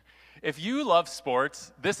If you love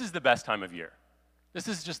sports, this is the best time of year. This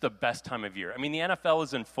is just the best time of year. I mean, the NFL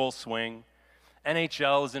is in full swing.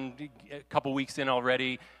 NHL is in a couple weeks in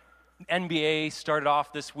already. NBA started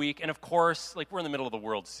off this week, and of course, like, we're in the middle of the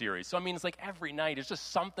World Series. So I mean, it's like every night, there's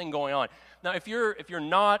just something going on. Now, if you're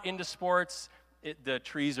not into sports, the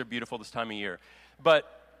trees are beautiful this time of year.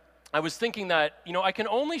 But I was thinking that, I can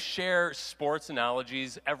only share sports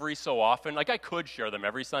analogies every so often. Like, I could share them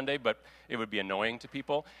every Sunday, but it would be annoying to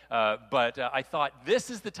people. But I thought this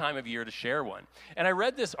is the time of year to share one. And I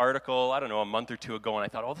read this article, I don't know, a month or two ago, and I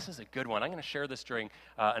thought, this is a good one. I'm going to share this during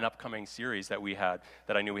an upcoming series that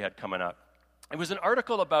I knew we had coming up. It was an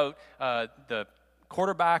article about the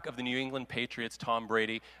quarterback of the New England Patriots, Tom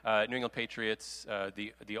Brady. New England Patriots,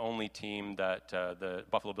 the only team that the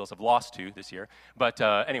Buffalo Bills have lost to this year. But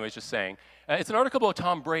anyways, just saying. It's an article about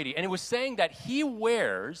Tom Brady, and it was saying that he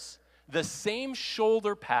wears the same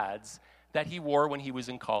shoulder pads that he wore when he was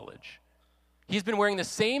in college. He's been wearing the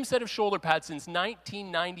same set of shoulder pads since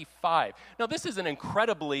 1995. Now, this is an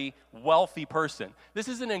incredibly wealthy person. This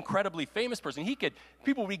is an incredibly famous person.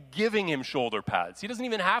 People would be giving him shoulder pads. He doesn't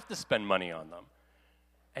even have to spend money on them.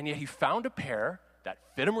 And yet he found a pair that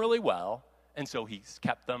fit him really well, and so he's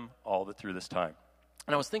kept them all through this time.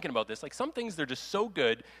 And I was thinking about this, like, some things, they're just so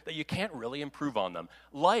good that you can't really improve on them,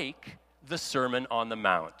 like the Sermon on the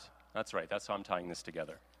Mount. That's right, that's how I'm tying this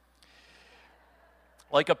together.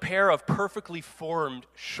 Like a pair of perfectly formed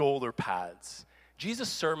shoulder pads. Jesus'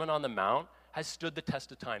 Sermon on the Mount has stood the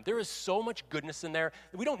test of time. There is so much goodness in there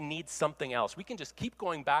that we don't need something else. We can just keep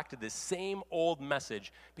going back to this same old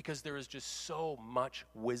message because there is just so much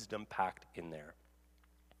wisdom packed in there.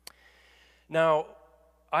 Now,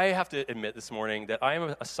 I have to admit this morning that I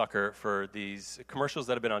am a sucker for these commercials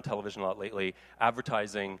that have been on television a lot lately,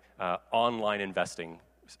 advertising online investing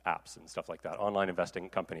apps and stuff like that, online investing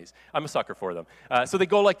companies. I'm a sucker for them. So they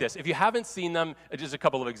go like this. If you haven't seen them, just a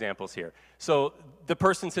couple of examples here. So the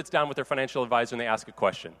person sits down with their financial advisor and they ask a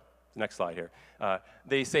question. Next slide here.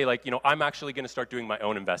 They say, like, I'm actually going to start doing my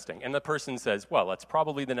own investing. And the person says, well, that's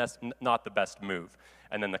probably not the best move.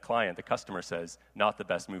 And then the customer says, not the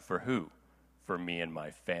best move for who? For me and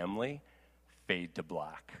my family? Fade to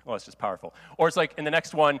black. Oh, it's just powerful. Or it's like in the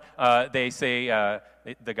next one, they say,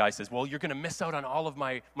 the guy says, well, you're going to miss out on all of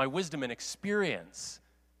my wisdom and experience.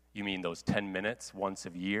 You mean those 10 minutes once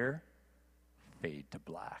a year? Fade to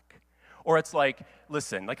black. Or it's like,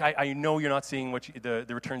 listen, like, I know you're not seeing the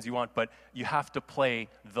returns you want, but you have to play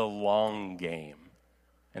the long game.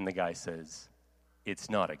 And the guy says, it's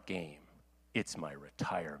not a game. It's my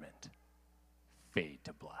retirement. Fade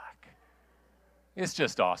to black. It's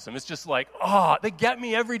just awesome. It's just like, they get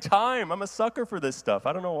me every time. I'm a sucker for this stuff.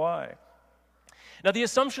 I don't know why. Now, the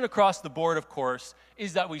assumption across the board, of course,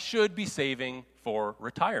 is that we should be saving for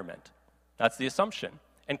retirement. That's the assumption.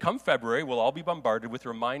 And come February, we'll all be bombarded with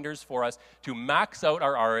reminders for us to max out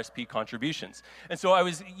our RSP contributions. And so I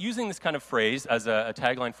was using this kind of phrase as a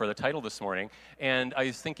tagline for the title this morning, and I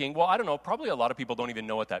was thinking, well, I don't know, probably a lot of people don't even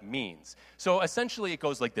know what that means. So essentially it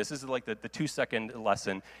goes like this. This is like the 2-second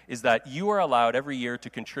lesson, is that you are allowed every year to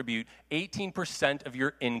contribute 18% of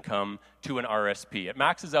your income to an RSP. It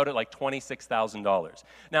maxes out at like $26,000.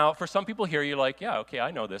 Now, for some people here, you're like, yeah, okay,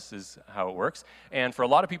 I know this is how it works. And for a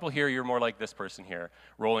lot of people here, you're more like this person here,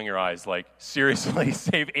 rolling your eyes like, seriously,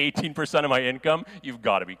 save 18% of my income? You've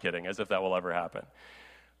got to be kidding, as if that will ever happen.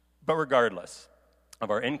 But regardless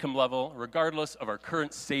of our income level, regardless of our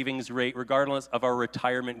current savings rate, regardless of our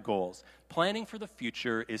retirement goals, planning for the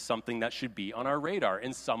future is something that should be on our radar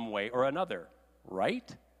in some way or another,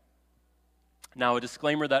 right? Now, a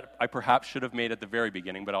disclaimer that I perhaps should have made at the very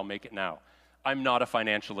beginning, but I'll make it now. I'm not a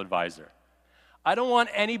financial advisor. I don't want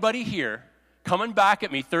anybody here coming back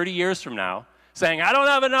at me 30 years from now saying, I don't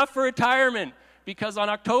have enough for retirement because on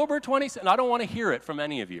October 27th, I don't want to hear it from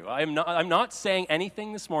any of you. I'm not saying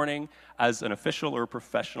anything this morning as an official or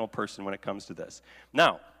professional person when it comes to this.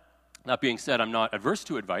 Now, that being said, I'm not adverse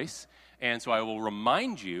to advice, and so I will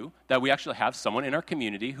remind you that we actually have someone in our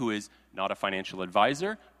community who is not a financial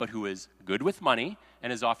advisor, but who is good with money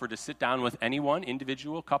and has offered to sit down with anyone,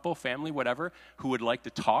 individual, couple, family, whatever, who would like to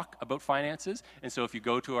talk about finances. And so if you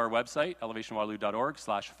go to our website,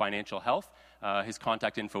 elevationwaterloo.org/financial health, his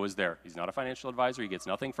contact info is there. He's not a financial advisor. He gets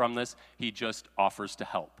nothing from this. He just offers to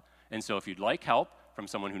help. And so if you'd like help from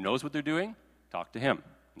someone who knows what they're doing, talk to him,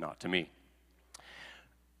 not to me.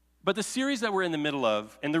 But the series that we're in the middle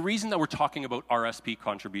of, and the reason that we're talking about RSP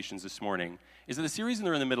contributions this morning, is that the series that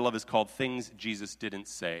we're in the middle of is called Things Jesus Didn't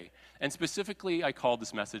Say. And specifically, I called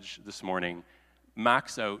this message this morning,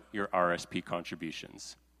 Max Out Your RSP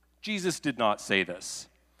Contributions. Jesus did not say this.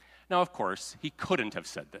 Now, of course, he couldn't have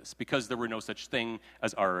said this because there were no such thing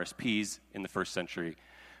as RRSPs in the first century.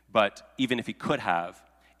 But even if he could have,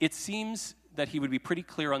 it seems that he would be pretty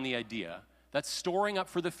clear on the idea that storing up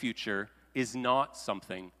for the future is not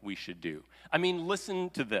something we should do. I mean, listen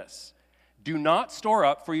to this. Do not store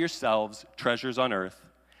up for yourselves treasures on earth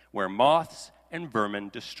where moths and vermin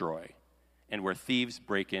destroy and where thieves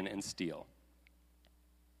break in and steal.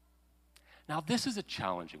 Now, this is a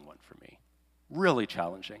challenging one for me, really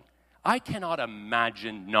challenging. I cannot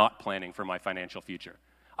imagine not planning for my financial future.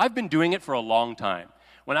 I've been doing it for a long time.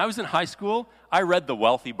 When I was in high school, I read The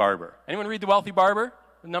Wealthy Barber. Anyone read The Wealthy Barber?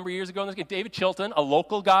 A number of years ago, in this game, David Chilton, a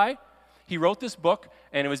local guy, he wrote this book,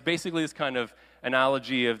 and it was basically this kind of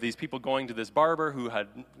analogy of these people going to this barber who had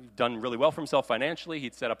done really well for himself financially.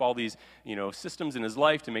 He'd set up all these, systems in his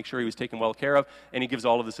life to make sure he was taken well care of, and he gives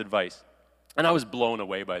all of this advice. And I was blown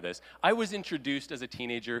away by this. I was introduced as a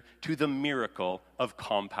teenager to the miracle of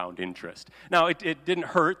compound interest. Now, it didn't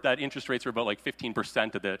hurt that interest rates were about like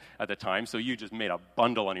 15% at the time, so you just made a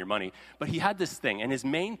bundle on your money. But he had this thing, and his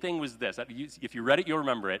main thing was this. If you read it, you'll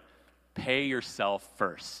remember it. Pay yourself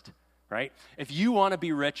first, right? If you want to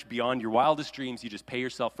be rich beyond your wildest dreams, you just pay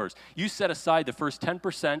yourself first. You set aside the first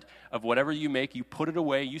 10% of whatever you make, you put it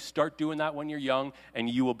away, you start doing that when you're young, and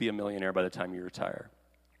you will be a millionaire by the time you retire.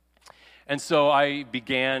 And so I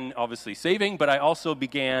began, obviously, saving, but I also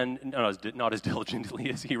began, not as diligently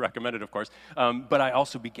as he recommended, of course, but I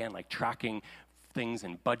also began, tracking things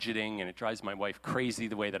and budgeting, and it drives my wife crazy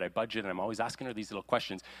the way that I budget, and I'm always asking her these little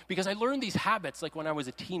questions, because I learned these habits, when I was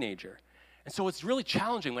a teenager. And so it's really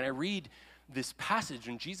challenging when I read this passage,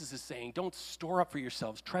 and Jesus is saying, don't store up for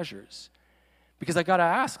yourselves treasures. Because I got to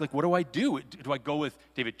ask, what do I do? Do I go with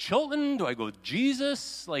David Chilton? Do I go with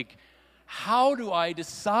Jesus? How do I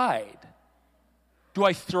decide? Do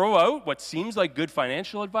I throw out what seems like good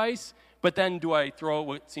financial advice, but then do I throw out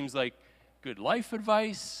what seems like good life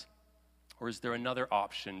advice? Or is there another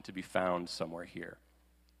option to be found somewhere here?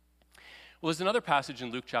 Well, there's another passage in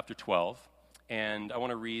Luke chapter 12, and I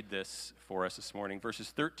want to read this for us this morning,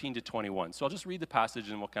 verses 13 to 21. So I'll just read the passage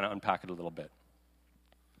and we'll kind of unpack it a little bit.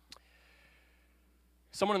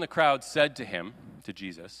 Someone in the crowd said to him, to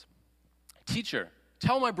Jesus, "Teacher,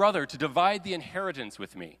 tell my brother to divide the inheritance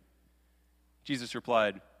with me." Jesus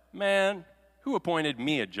replied, "Man, who appointed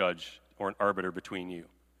me a judge or an arbiter between you?"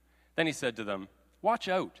 Then he said to them, "Watch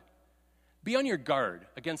out. Be on your guard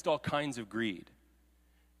against all kinds of greed.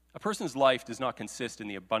 A person's life does not consist in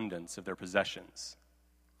the abundance of their possessions."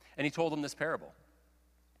 And he told them this parable.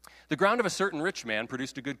 The ground of a certain rich man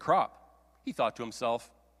produced a good crop. He thought to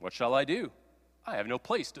himself, "What shall I do? I have no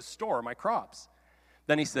place to store my crops."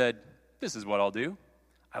 Then he said, "This is what I'll do.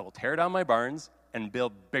 I will tear down my barns and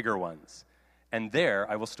build bigger ones. And there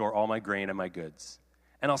I will store all my grain and my goods.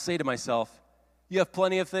 And I'll say to myself, you have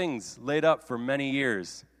plenty of things laid up for many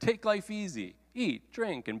years. Take life easy, eat,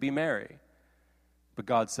 drink, and be merry." But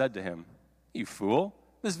God said to him, "You fool,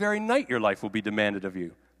 this very night your life will be demanded of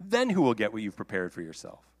you. Then who will get what you've prepared for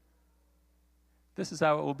yourself?" This is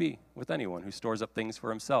how it will be with anyone who stores up things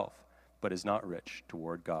for himself, but is not rich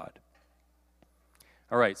toward God.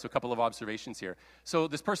 All right, so a couple of observations here. So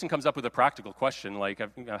this person comes up with a practical question, I've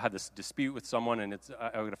had this dispute with someone, and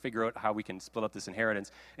I've got to figure out how we can split up this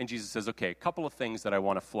inheritance. And Jesus says, okay, a couple of things that I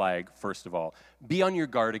want to flag, first of all. Be on your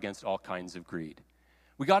guard against all kinds of greed.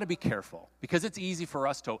 We got to be careful, because it's easy for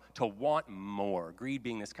us to want more, greed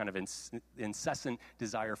being this kind of incessant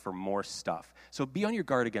desire for more stuff. So be on your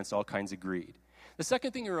guard against all kinds of greed. The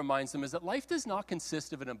second thing he reminds them is that life does not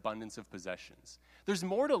consist of an abundance of possessions. There's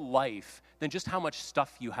more to life than just how much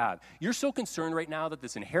stuff you have. You're so concerned right now that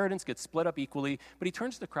this inheritance gets split up equally, but he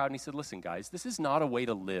turns to the crowd and he said, listen, guys, this is not a way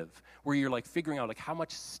to live where you're figuring out how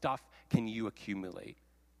much stuff can you accumulate.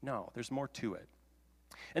 No, there's more to it.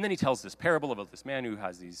 And then he tells this parable about this man who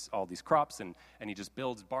has all these crops, and he just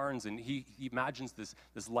builds barns, and he imagines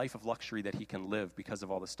this life of luxury that he can live because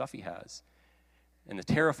of all the stuff he has. And the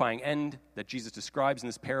terrifying end that Jesus describes in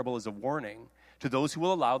this parable is a warning to those who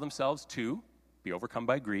will allow themselves to be overcome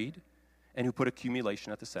by greed and who put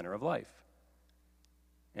accumulation at the center of life.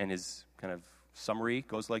 And his kind of summary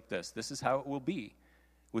goes like this. This is how it will be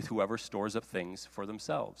with whoever stores up things for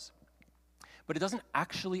themselves. But it doesn't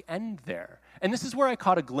actually end there. And this is where I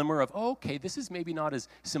caught a glimmer of, okay, this is maybe not as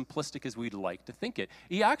simplistic as we'd like to think it.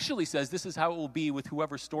 He actually says this is how it will be with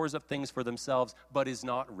whoever stores up things for themselves but is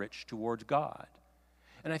not rich towards God.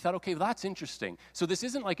 And I thought, okay, well, that's interesting. So this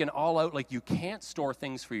isn't an all-out, you can't store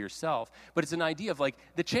things for yourself, but it's an idea of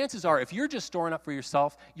the chances are if you're just storing up for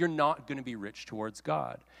yourself, you're not going to be rich towards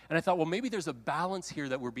God. And I thought, well, maybe there's a balance here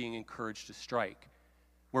that we're being encouraged to strike.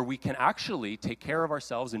 where we can actually take care of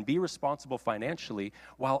ourselves and be responsible financially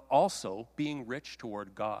while also being rich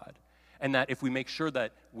toward God. And that if we make sure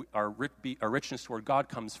that our richness toward God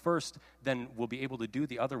comes first, then we'll be able to do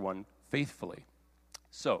the other one faithfully.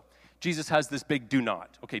 So, Jesus has this big do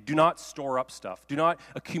not. Okay, do not store up stuff. Do not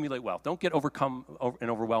accumulate wealth. Don't get overcome and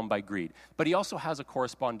overwhelmed by greed. But he also has a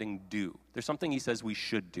corresponding do. There's something he says we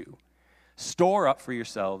should do. Store up for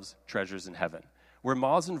yourselves treasures in heaven, where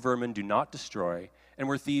moths and vermin do not destroy, and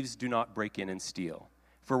where thieves do not break in and steal.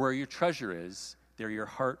 For where your treasure is, there your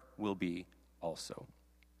heart will be also.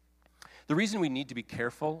 The reason we need to be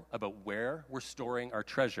careful about where we're storing our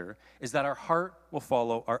treasure is that our heart will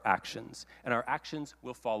follow our actions, and our actions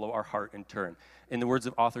will follow our heart in turn. In the words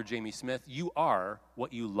of author Jamie Smith, you are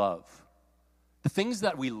what you love. The things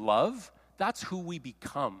that we love, that's who we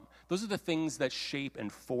become. Those are the things that shape and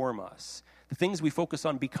form us. The things we focus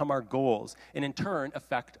on become our goals, and in turn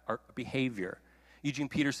affect our behavior. Eugene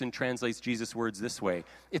Peterson translates Jesus' words this way: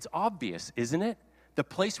 it's obvious, isn't it? The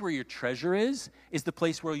place where your treasure is the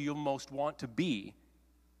place where you'll most want to be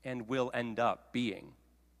and will end up being.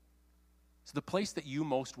 So the place that you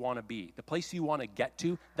most want to be, the place you want to get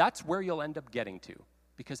to, that's where you'll end up getting to,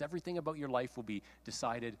 because everything about your life will be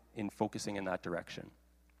decided in focusing in that direction.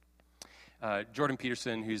 Jordan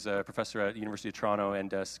Peterson, who's a professor at the University of Toronto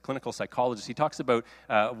and a clinical psychologist, he talks about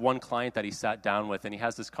one client that he sat down with, and he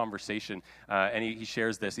has this conversation, and he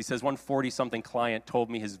shares this. He says, one 40-something client told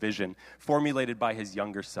me his vision, formulated by his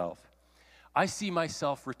younger self. I see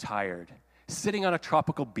myself retired, sitting on a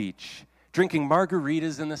tropical beach, drinking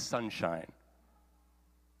margaritas in the sunshine.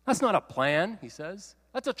 That's not a plan, he says.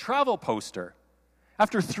 That's a travel poster.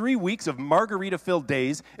 After 3 weeks of margarita-filled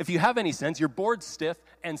days, if you have any sense, you're bored stiff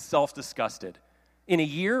and self-disgusted. In a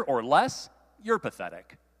year or less, you're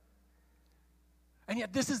pathetic. And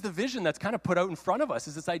yet this is the vision that's kind of put out in front of us,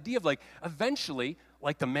 is this idea of eventually,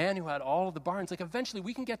 like the man who had all of the barns, eventually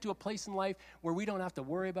we can get to a place in life where we don't have to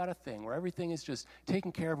worry about a thing, where everything is just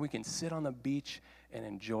taken care of. We can sit on the beach and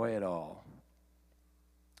enjoy it all.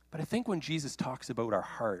 But I think when Jesus talks about our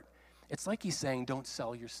heart, it's like he's saying, don't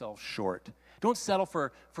sell yourself short. Don't settle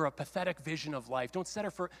for a pathetic vision of life. Don't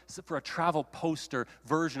settle for a travel poster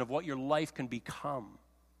version of what your life can become.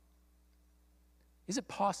 Is it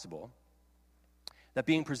possible that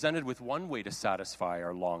being presented with one way to satisfy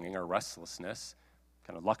our longing, our restlessness,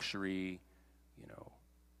 kind of luxury,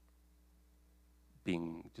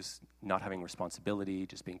 being just not having responsibility,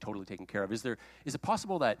 just being totally taken care of, is it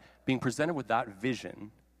possible that being presented with that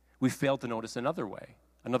vision, we fail to notice another way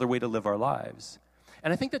to live our lives?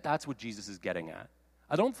 And I think that that's what Jesus is getting at.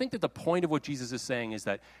 I don't think that the point of what Jesus is saying is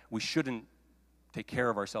that we shouldn't take care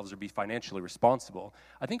of ourselves or be financially responsible.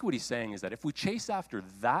 I think what he's saying is that if we chase after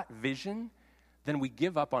that vision, then we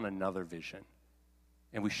give up on another vision,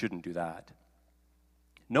 and we shouldn't do that.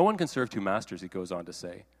 No one can serve two masters, he goes on to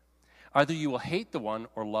say. Either you will hate the one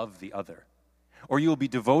or love the other, or you will be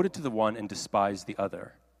devoted to the one and despise the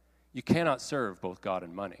other. You cannot serve both God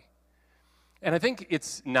and money. And I think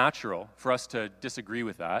it's natural for us to disagree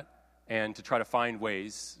with that and to try to find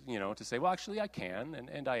ways, to say, well, actually I can,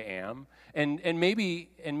 and I am. And maybe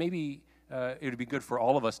it would be good for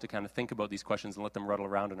all of us to kind of think about these questions and let them rattle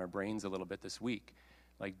around in our brains a little bit this week.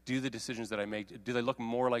 Like, do the decisions that I make, do they look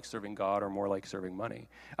more like serving God or more like serving money?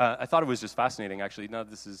 I thought it was just fascinating, actually. Now,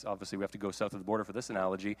 this is, obviously, we have to go south of the border for this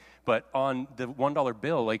analogy, but on the $1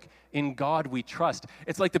 bill, in God we trust.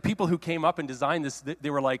 It's like the people who came up and designed this,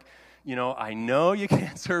 they were like, I know you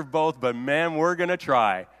can't serve both, but man, we're going to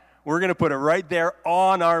try. We're going to put it right there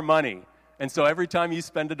on our money. And so every time you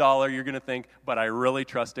spend $1, you're going to think, but I really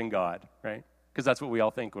trust in God, right? Because that's what we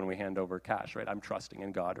all think when we hand over cash, right? I'm trusting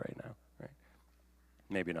in God right now, right?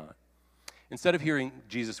 Maybe not. Instead of hearing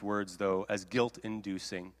Jesus' words, though, as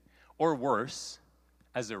guilt-inducing, or worse,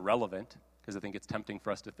 as irrelevant, because I think it's tempting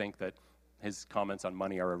for us to think that his comments on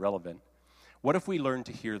money are irrelevant, what if we learn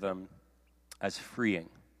to hear them as freeing,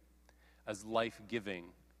 as life-giving,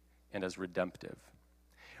 and as redemptive?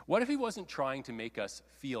 What if he wasn't trying to make us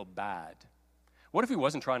feel bad? What if he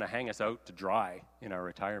wasn't trying to hang us out to dry in our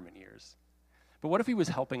retirement years? But what if he was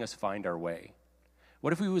helping us find our way?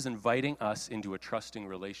 What if he was inviting us into a trusting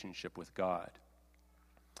relationship with God?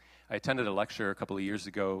 I attended a lecture a couple of years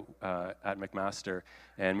ago at McMaster,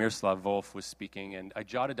 and Miroslav Volf was speaking, and I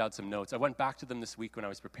jotted down some notes. I went back to them this week when I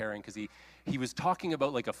was preparing, because he was talking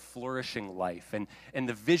about a flourishing life and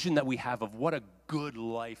the vision that we have of what a good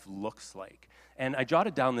life looks like. And I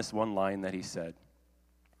jotted down this one line that he said.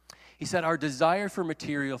 He said, our desire for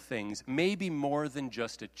material things may be more than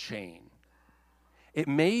just a chain. It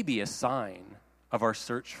may be a sign of our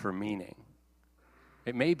search for meaning.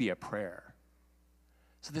 It may be a prayer.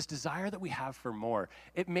 So this desire that we have for more,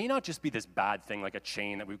 it may not just be this bad thing like a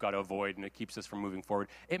chain that we've got to avoid and it keeps us from moving forward.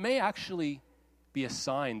 It may actually be a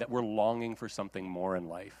sign that we're longing for something more in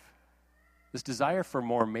life. This desire for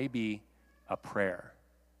more may be a prayer.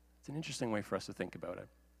 It's an interesting way for us to think about it.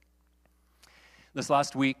 This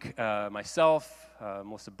last week, myself,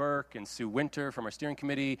 Melissa Burke, and Sue Winter from our steering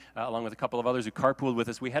committee, along with a couple of others who carpooled with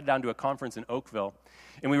us, we headed down to a conference in Oakville.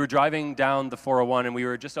 And we were driving down the 401, and we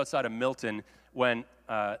were just outside of Milton when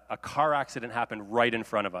a car accident happened right in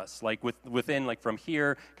front of us. Like within, like from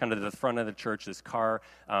here, kind of to the front of the church, this car,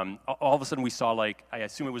 all of a sudden we saw like, I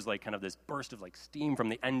assume it was like kind of this burst of like steam from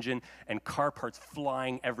the engine and car parts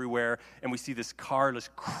flying everywhere. And we see this car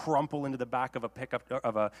just crumple into the back of a pickup,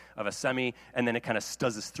 of a semi, and then it kind of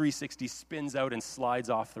does this 360, spins out and slides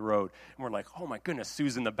off the road. And we're like, oh my goodness,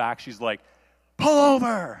 Sue's in the back. She's like, pull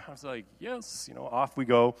over. I was like, yes, off we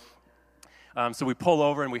go. So we pull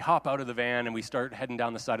over and we hop out of the van and we start heading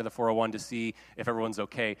down the side of the 401 to see if everyone's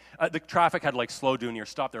okay. The traffic had like slowed to a near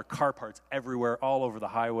stop. There are car parts everywhere, all over the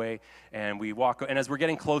highway. And we walk, and as we're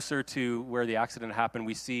getting closer to where the accident happened,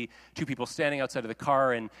 we see two people standing outside of the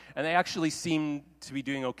car, and they actually seemed to be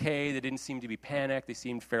doing okay. They didn't seem to be panicked. They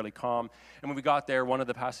seemed fairly calm. And when we got there, one of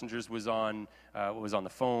the passengers was on the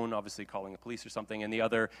phone, obviously calling the police or something, and the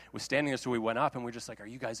other was standing there. So we went up and we're just like, "Are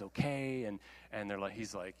you guys okay?" And they're like,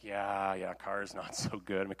 he's like, "Yeah, car's not so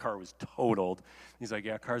good." My car was totaled. He's like,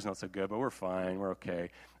 "Yeah, car's not so good, but we're fine. We're okay."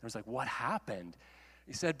 I was like, "What happened?"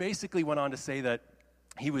 He said, basically went on to say that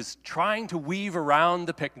he was trying to weave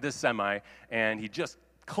around this semi, and he just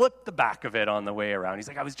clipped the back of it on the way around. He's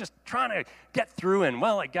like, "I was just trying to get through, and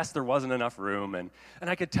well, I guess there wasn't enough room." And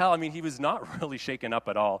I could tell, he was not really shaken up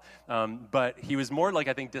at all, but he was more like,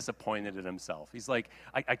 I think, disappointed in himself. He's like,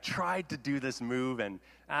 I tried to do this move, and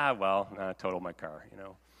totaled my car,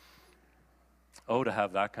 Oh, to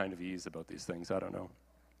have that kind of ease about these things, I don't know.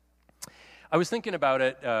 I was thinking about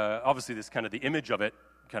it, obviously this kind of the image of it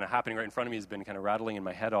kind of happening right in front of me has been kind of rattling in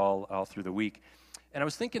my head all through the week. And I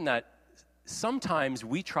was thinking that sometimes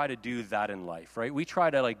we try to do that in life, right? We try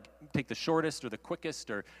to take the shortest or the quickest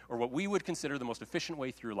or what we would consider the most efficient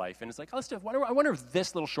way through life. And it's like, I wonder if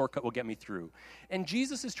this little shortcut will get me through. And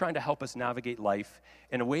Jesus is trying to help us navigate life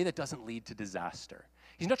in a way that doesn't lead to disaster.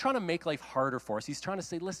 He's not trying to make life harder for us. He's trying to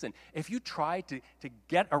say, listen, if you try to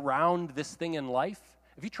get around this thing in life,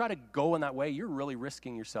 if you try to go in that way, you're really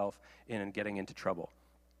risking yourself in getting into trouble.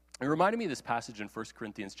 It reminded me of this passage in 1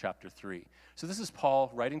 Corinthians chapter 3. So this is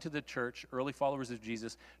Paul writing to the church, early followers of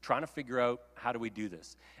Jesus, trying to figure out how do we do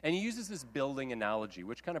this. And he uses this building analogy,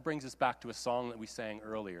 which kind of brings us back to a song that we sang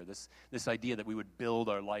earlier, this idea that we would build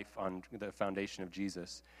our life on the foundation of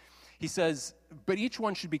Jesus. He says, "But each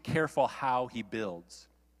one should be careful how he builds.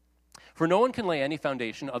 For no one can lay any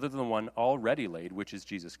foundation other than the one already laid, which is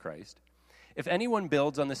Jesus Christ. If anyone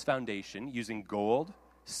builds on this foundation using gold,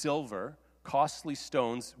 silver, costly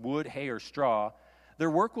stones, wood, hay, or straw, their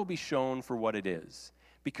work will be shown for what it is,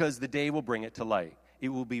 because the day will bring it to light. It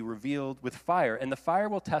will be revealed with fire, and the fire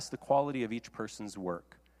will test the quality of each person's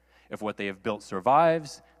work. If what they have built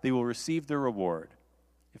survives, they will receive their reward.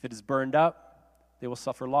 If it is burned up, they will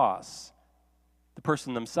suffer loss. The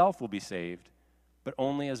person themselves will be saved, but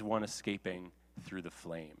only as one escaping through the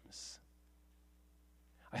flames."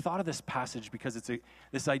 I thought of this passage because it's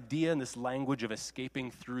this idea and this language of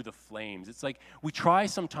escaping through the flames. It's like we try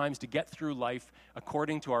sometimes to get through life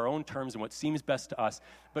according to our own terms and what seems best to us,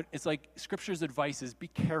 but it's like Scripture's advice is be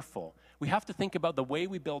careful. We have to think about the way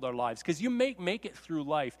we build our lives, because you may make it through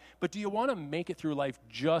life, but do you want to make it through life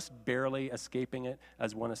just barely escaping it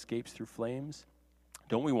as one escapes through flames?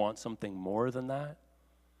 Don't we want something more than that?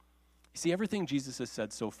 You see, everything Jesus has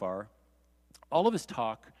said so far, all of his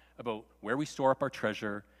talk about where we store up our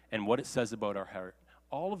treasure and what it says about our heart,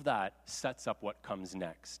 all of that sets up what comes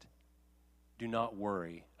next. Do not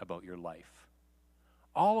worry about your life.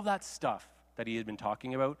 All of that stuff that he had been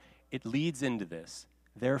talking about, it leads into this.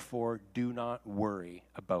 Therefore, do not worry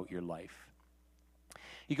about your life.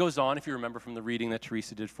 He goes on, if you remember from the reading that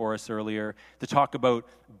Teresa did for us earlier, to talk about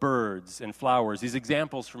birds and flowers, these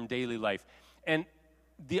examples from daily life. And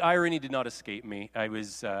the irony did not escape me. I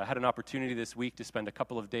had an opportunity this week to spend a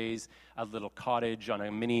couple of days at a little cottage on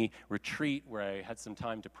a mini retreat where I had some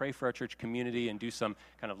time to pray for our church community and do some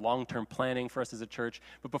kind of long-term planning for us as a church.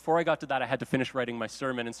 But before I got to that, I had to finish writing my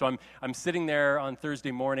sermon. And so I'm sitting there on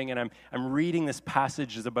Thursday morning, and I'm reading this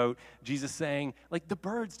passage about Jesus saying, like, the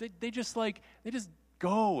birds, they just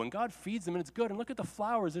go, and God feeds them, and it's good. And look at the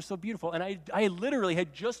flowers, they're so beautiful. And I literally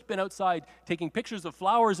had just been outside taking pictures of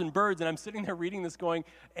flowers and birds, and I'm sitting there reading this going,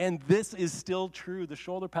 and this is still true. The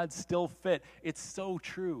shoulder pads still fit. It's so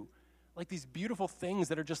true. Like these beautiful things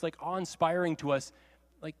that are just like awe-inspiring to us,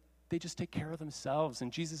 they just take care of themselves.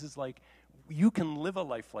 And Jesus is like, you can live a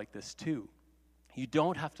life like this too. You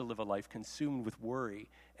don't have to live a life consumed with worry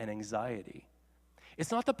and anxiety.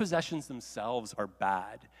 It's not that possessions themselves are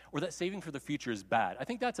bad or that saving for the future is bad. I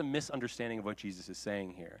think that's a misunderstanding of what Jesus is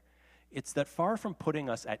saying here. It's that far from putting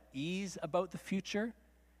us at ease about the future,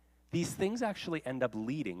 these things actually end up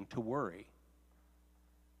leading to worry.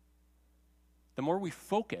 The more we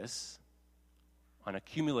focus on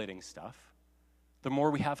accumulating stuff, the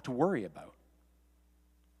more we have to worry about.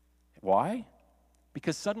 Why?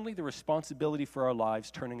 Because suddenly the responsibility for our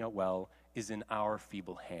lives turning out well is in our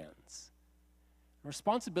feeble hands.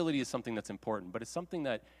 Responsibility is something that's important, but it's something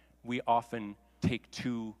that we often take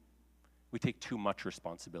too much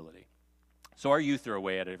responsibility. So our youth are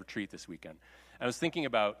away at a retreat this weekend. I was thinking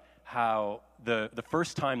about how the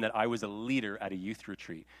first time that I was a leader at a youth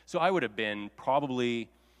retreat. So I would have been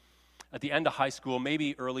probably at the end of high school,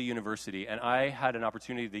 maybe early university, and I had an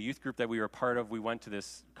opportunity, the youth group that we were a part of, we went to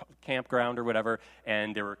this campground or whatever,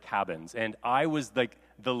 and there were cabins. And I was like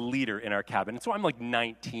the leader in our cabin. And so I'm like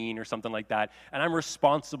 19 or something like that, and I'm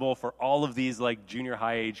responsible for all of these like junior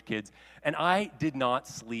high age kids. And I did not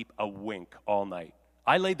sleep a wink all night.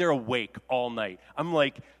 I laid there awake all night. I'm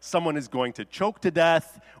like, someone is going to choke to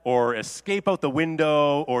death or escape out the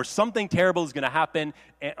window or something terrible is going to happen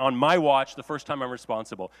on my watch the first time I'm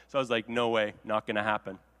responsible. So I was like, no way, not going to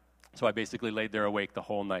happen. So I basically laid there awake the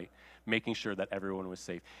whole night, making sure that everyone was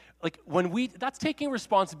safe. Like that's taking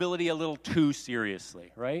responsibility a little too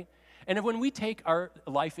seriously, right? And when we take our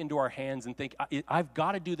life into our hands and think, I've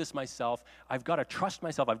got to do this myself, I've got to trust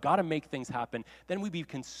myself, I've got to make things happen, then we be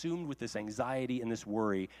consumed with this anxiety and this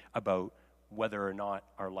worry about whether or not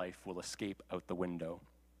our life will escape out the window.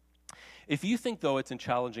 If you think, though, it's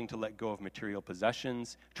challenging to let go of material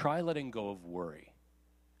possessions, try letting go of worry.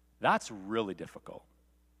 That's really difficult.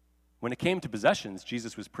 When it came to possessions,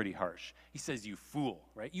 Jesus was pretty harsh. He says, you fool,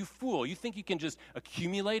 right? You fool. You think you can just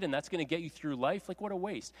accumulate and that's going to get you through life? Like, what a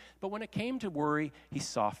waste. But when it came to worry, he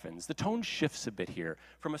softens. The tone shifts a bit here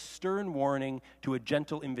from a stern warning to a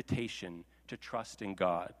gentle invitation to trust in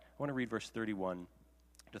God. I want to read verse 31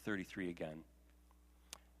 to 33 again.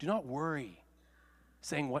 Do not worry,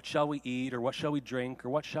 saying, what shall we eat, or what shall we drink, or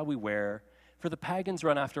what shall we wear? For the pagans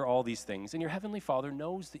run after all these things, and your heavenly Father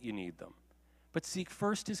knows that you need them. But seek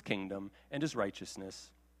first his kingdom and his righteousness,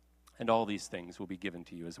 and all these things will be given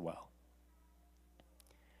to you as well.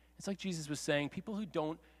 It's like Jesus was saying, people who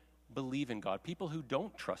don't believe in God, people who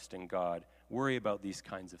don't trust in God, worry about these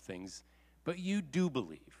kinds of things, but you do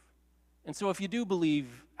believe. And so if you do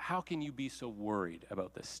believe, how can you be so worried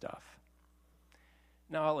about this stuff?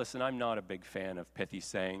 Now, listen, I'm not a big fan of pithy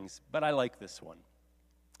sayings, but I like this one.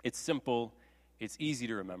 It's simple, it's easy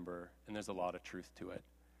to remember, and there's a lot of truth to it.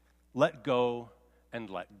 Let go and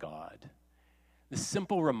let God. The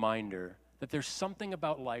simple reminder that there's something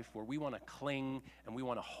about life where we want to cling and we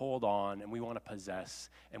want to hold on and we want to possess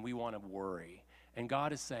and we want to worry. And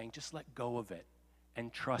God is saying, just let go of it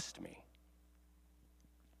and trust me.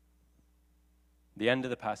 The end of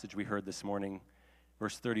the passage we heard this morning,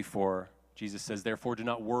 verse 34, Jesus says, therefore do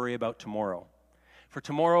not worry about tomorrow, for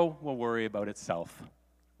tomorrow will worry about itself.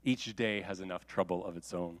 Each day has enough trouble of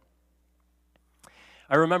its own.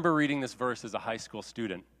 I remember reading this verse as a high school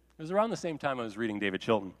student. It was around the same time I was reading David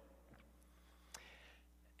Chilton.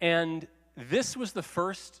 And this was the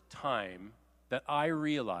first time that I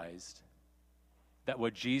realized that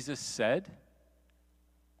what Jesus said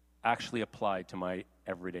actually applied to my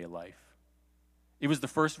everyday life. It was the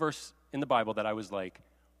first verse in the Bible that I was like,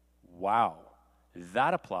 wow,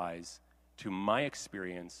 that applies to my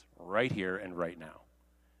experience right here and right now.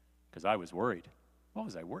 Because I was worried. What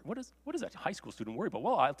was I worried? What is a high school student worried about?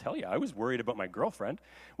 Well, I'll tell you, I was worried about my girlfriend,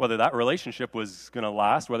 whether that relationship was going to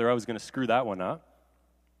last, whether I was going to screw that one up.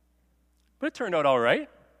 But it turned out all right.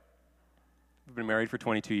 We've been married for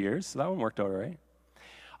 22 years, so that one worked out all right.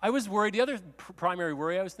 I was worried. The other primary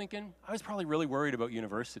worry I was thinking, I was probably really worried about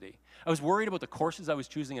university. I was worried about the courses I was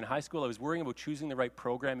choosing in high school. I was worrying about choosing the right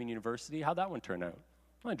program in university. How'd that one turn out?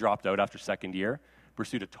 Well, I dropped out after second year,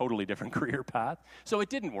 pursued a totally different career path. So it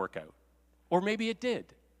didn't work out. Or maybe it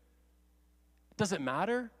did. Does it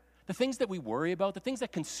matter? The things that we worry about, the things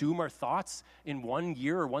that consume our thoughts in one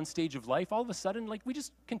year or one stage of life, all of a sudden, like, we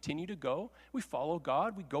just continue to go. We follow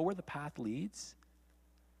God. We go where the path leads.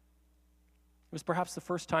 It was perhaps the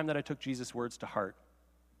first time that I took Jesus' words to heart.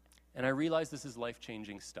 And I realized this is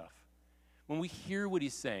life-changing stuff. When we hear what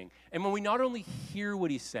he's saying, and when we not only hear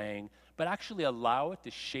what he's saying, but actually allow it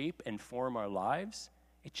to shape and form our lives,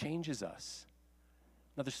 it changes us.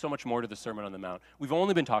 Now, there's so much more to the Sermon on the Mount. We've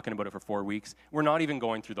only been talking about it for 4 weeks. We're not even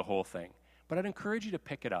going through the whole thing. But I'd encourage you to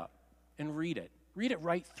pick it up and read it Read it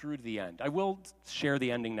right through to the end. I will share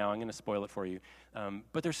the ending now. I'm going to spoil it for you.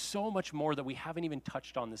 But there's so much more that we haven't even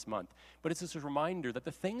touched on this month. But it's just a reminder that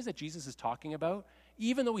the things that Jesus is talking about,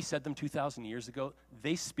 even though he said them 2,000 years ago,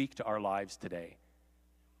 they speak to our lives today.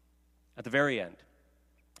 At the very end,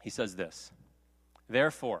 he says this,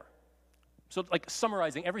 therefore, so like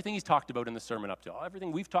summarizing everything he's talked about in the sermon up to,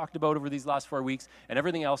 everything we've talked about over these last 4 weeks and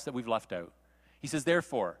everything else that we've left out. He says,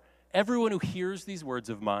 therefore, everyone who hears these words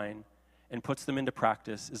of mine and puts them into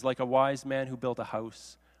practice is like a wise man who built a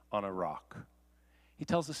house on a rock. He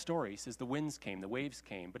tells a story. He says the winds came, the waves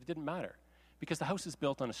came, but it didn't matter because the house is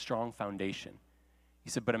built on a strong foundation. He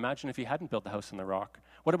said, but imagine if he hadn't built the house on the rock.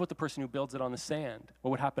 What about the person who builds it on the sand?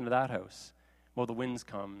 What would happen to that house? Well, the winds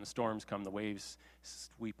come, the storms come, the waves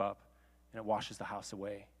sweep up, and it washes the house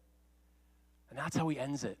away. And that's how he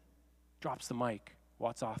ends it. Drops the mic,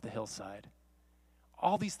 walks off the hillside.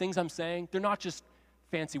 All these things I'm saying, they're not just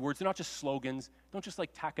fancy words. They're not just slogans. Don't just like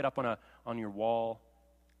tack it up on your wall,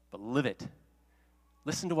 but live it.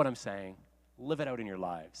 Listen to what I'm saying. Live it out in your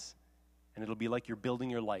lives. And it'll be like you're building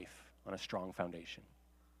your life on a strong foundation.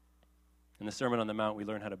 In the Sermon on the Mount, we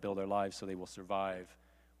learn how to build our lives so they will survive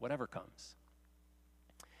whatever comes.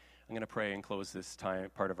 I'm going to pray and close this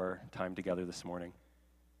part of our time together this morning.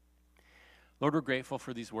 Lord, we're grateful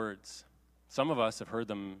for these words. Some of us have heard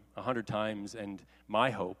them 100 times, and my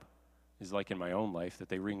hope is like in my own life that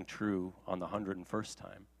they ring true on the 101st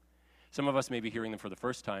time. Some of us may be hearing them for the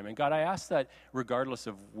first time. And God, I ask that regardless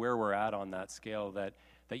of where we're at on that scale, that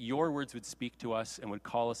your words would speak to us and would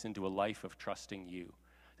call us into a life of trusting you.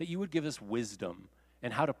 That you would give us wisdom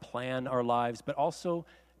and how to plan our lives, but also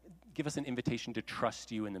give us an invitation to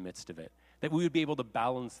trust you in the midst of it. That we would be able to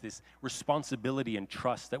balance this responsibility and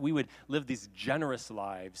trust, that we would live these generous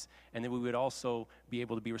lives, and that we would also be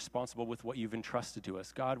able to be responsible with what you've entrusted to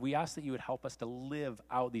us. God, we ask that you would help us to live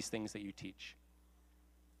out these things that you teach.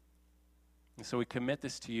 And so we commit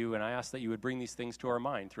this to you, and I ask that you would bring these things to our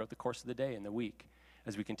mind throughout the course of the day and the week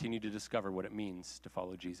as we continue to discover what it means to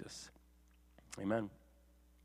follow Jesus. Amen.